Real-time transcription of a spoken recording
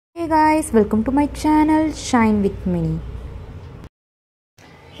guys, welcome to my channel Shine with Mini.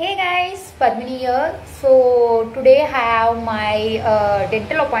 Hey guys, Padmini here. So today I have my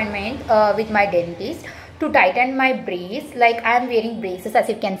dental appointment with my dentist to tighten my brace. Like I am wearing braces, as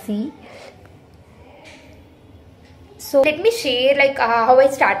you can see. So let me share how I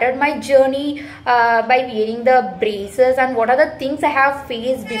started my journey by wearing the braces and what are the things I have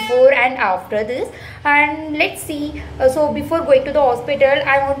faced before and after this. And let's see. So before going to the hospital,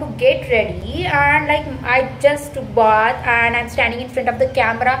 I want to get ready, and I just took bath and I'm standing in front of the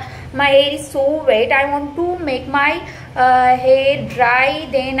camera. My hair is so wet. I want to make my hair dry.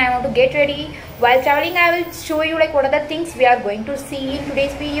 Then I want to get ready. While traveling, I will show you what are the things we are going to see in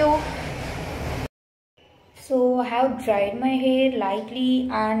today's video. So I have dried my hair lightly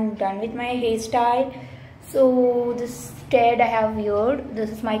and done with my hairstyle. So this stud I have weared. This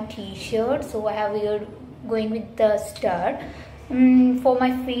is my t-shirt. So I have weared going with the stud. For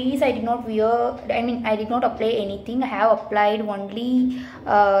my face, I did not wear. I did not apply anything. I have applied only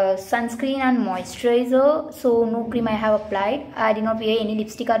sunscreen and moisturizer. So no cream I have applied. I did not wear any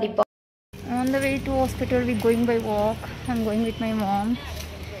lipstick or lip balm. On the way to hospital, we're going by walk. I'm going with my mom.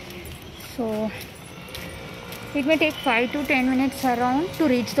 So it may take 5 to 10 minutes around to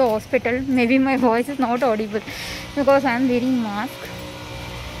reach the hospital. Maybe my voice is not audible because I am wearing mask.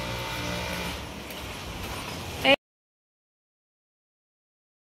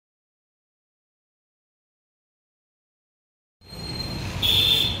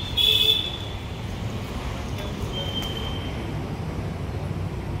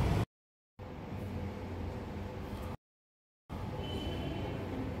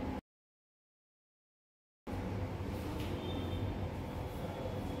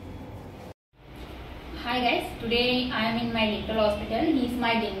 Hi guys, today I am in my dental hospital. He is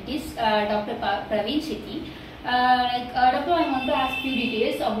my dentist, Dr. Praveen Shetty. Doctor, I want to ask few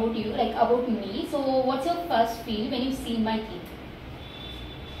details about you, about me. So, what's your first feel when you see my teeth?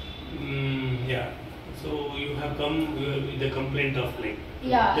 Yeah. So you have come with the complaint of there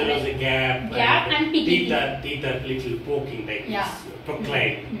was a gap and teeth are little poking this,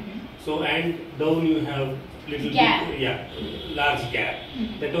 procline. So and down you have little gap. Large gap.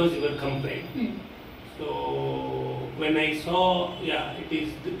 That was your complaint. So when I saw,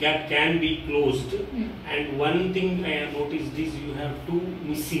 the gap can be closed, and one thing I have noticed is you have two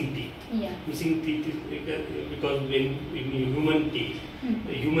missing teeth. Missing teeth is because when in human teeth,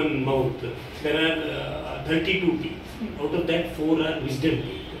 human mouth, there are 32 teeth. Out of that, 4 are wisdom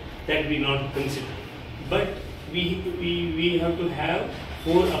teeth that we not consider. But we have to have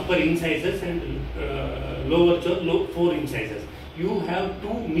 4 upper incisors and lower 4 incisors. You have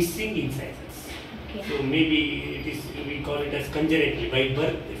 2 missing incisors. So maybe it is, we call it as congenitally. By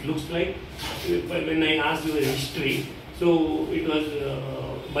birth, it looks like, when I asked your history, so it was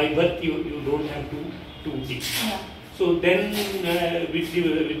by birth you don't have two teeth. So then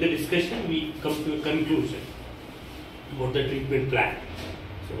with the discussion we come to a conclusion about the treatment plan.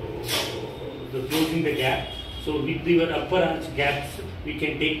 So the closing the gap. So with your upper arch gaps, we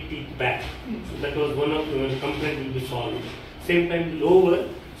can take teeth back. So that was one of the complaint will be solved. Same time lower.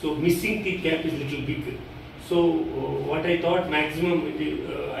 So missing teeth gap is little bigger. So what I thought maximum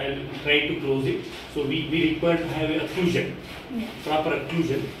I'll try to close it. So we require to have a occlusion, proper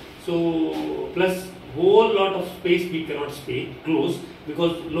occlusion. So plus whole lot of space we cannot close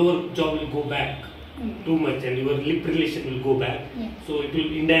because lower jaw will go back too much and your lip relation will go back. So it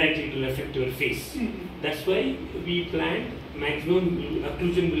will indirectly affect your face. That's why we planned maximum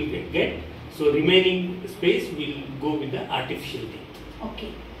occlusion will get. So remaining space will go with the artificial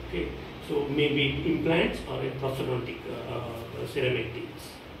teeth. Okay, so maybe implants or a prosthodontic ceramic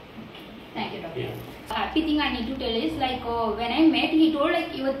teeth. Thank you, doctor. Happy thing I need to tell is when I met, he told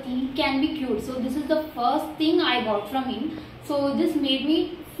your teeth can be cured. So this is the first thing I got from him. So this made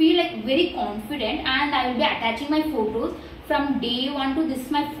me feel very confident, and I will be attaching my photos from day 1 to this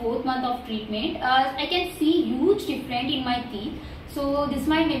is my 4th month of treatment. I can see huge difference in my teeth. So this is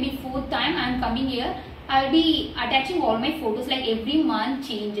my maybe 4th time I am coming here. I will be attaching all my photos every month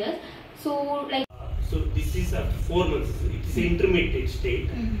changes. So so this is after 4 months. It is an intermediate state.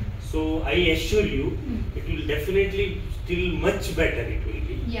 So I assure you, it will definitely still much better. It will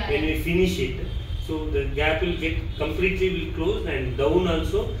be when we finish it. So the gap will get completely closed, and down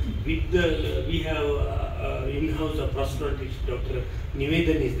also with the we have in-house prosthodontist Dr.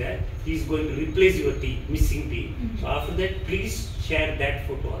 Nivedan is there. He is going to replace your teeth, missing teeth. So after that, please share that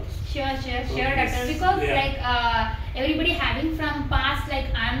photo also. Sure, doctor. Because like everybody having from past, like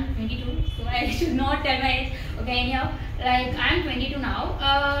I'm 22, so I should not tell my age. Okay, anyhow, like I'm 22 now.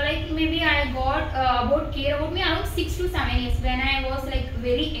 Like maybe I got about care about me around 6 to 7 years when I was like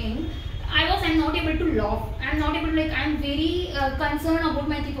very young. I'm not able to laugh. I'm not able to, like, I'm very concerned about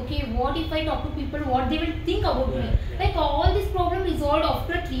my teeth. Okay, what if I talk to people, what they will think about me? Like all this problem resolved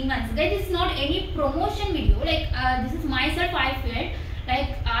after 3 months. That is not any promotion video. Like this is myself. I felt like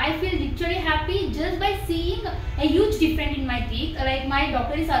I feel literally happy just by seeing a huge difference in my teeth. Like my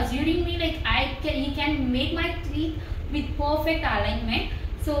doctor is assuring me like he can make my teeth with perfect alignment.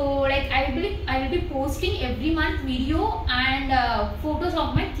 So like I will be posting every month video and photos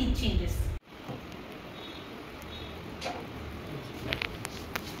of my teeth changes.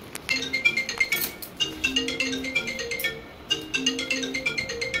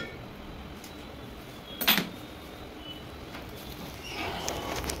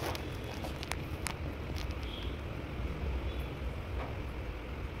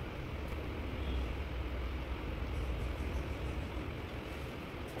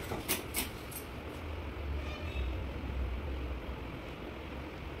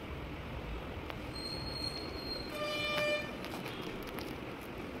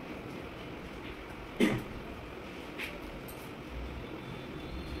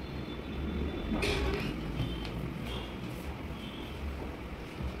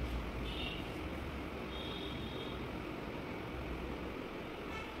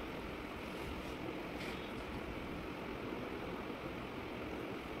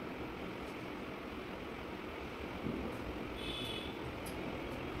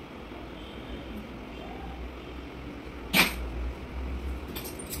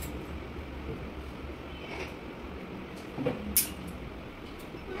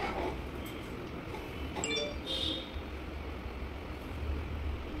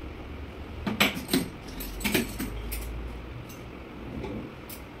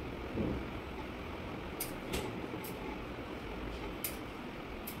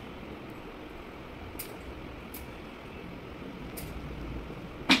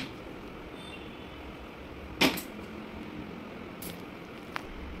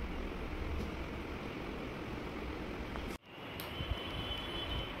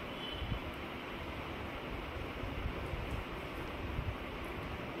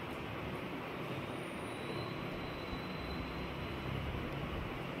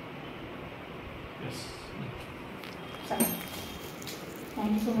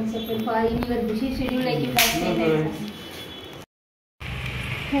 Thank you so much, sir, for in your busy schedule, like you guys.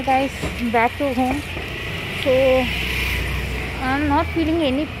 Hey guys, back to home. So I'm not feeling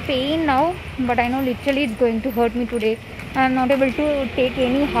any pain now, but I know literally it's going to hurt me today. I'm not able to take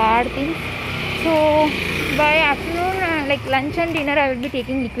any hard things. So by afternoon, like lunch and dinner, I will be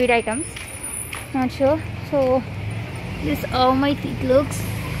taking liquid items. Not sure. So this is how my teeth looks.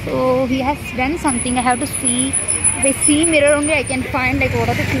 So he has done something. I have to see. If I see mirror only, I can find like what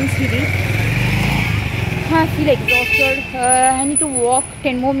are the things he did. I feel exhausted. I need to walk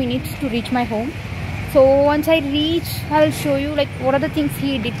 10 more minutes to reach my home. So once I reach, I will show you like what are the things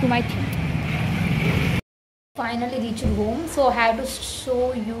he did to my teeth. Finally reached home, so I have to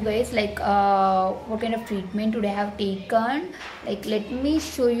show you guys like what kind of treatment today I have taken. Like let me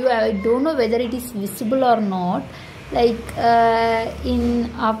show you. I don't know whether it is visible or not. Like in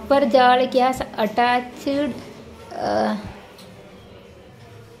upper jaw, like he has attached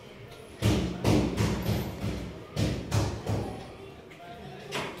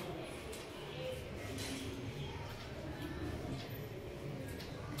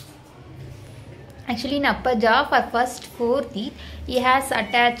actually in upper jaw for first 4 teeth he has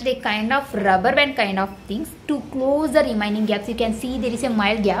attached a kind of rubber band kind of things to close the remaining gaps. You can see there is a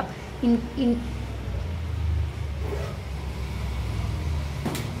mild gap in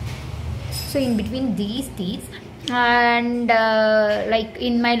so in between these teeth, and like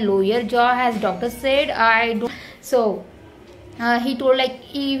in my lower jaw, as doctor said, I don't. So he told like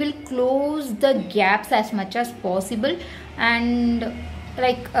he will close the gaps as much as possible, and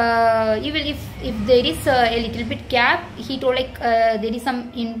like even if there is a little bit gap, he told like there is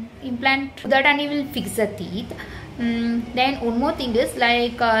some implant to that, and he will fix the teeth. Then one more thing is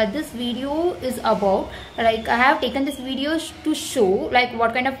like this video is about like I have taken this video to show like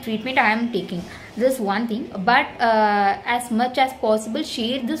what kind of treatment I am taking. this one thing. But as much as possible,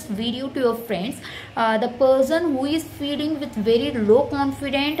 share this video to your friends. The person who is feeling with very low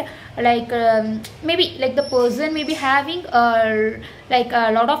confidence, like maybe like the person may be having like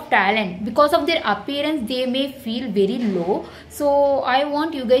a lot of talent, because of their appearance they may feel very low. So I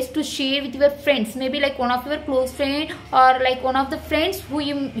want you guys to share with your friends, maybe like one of your close friend or like one of the friends who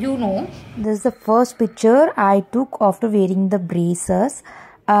you know. This is the first picture I took after wearing the braces.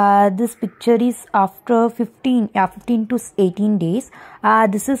 This picture is after 15 to 18 days.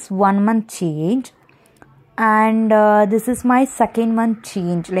 This is 1 month change, and this is my 2nd month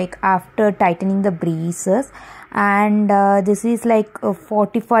change, like after tightening the braces. And this is like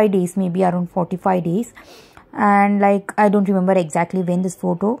 45 days, maybe around 45 days. And like I don't remember exactly when this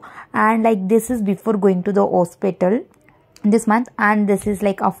photo. And like this is before going to the hospital this month, and this is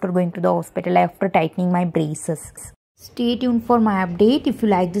like after going to the hospital after tightening my braces. Stay tuned for my update. If you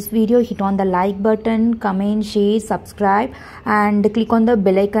like this video, hit on the like button, comment, share, subscribe, and click on the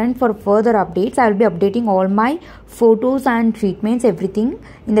bell icon for further updates. I will be updating all my photos and treatments, everything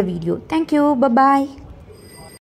in the video. Thank you. Bye bye.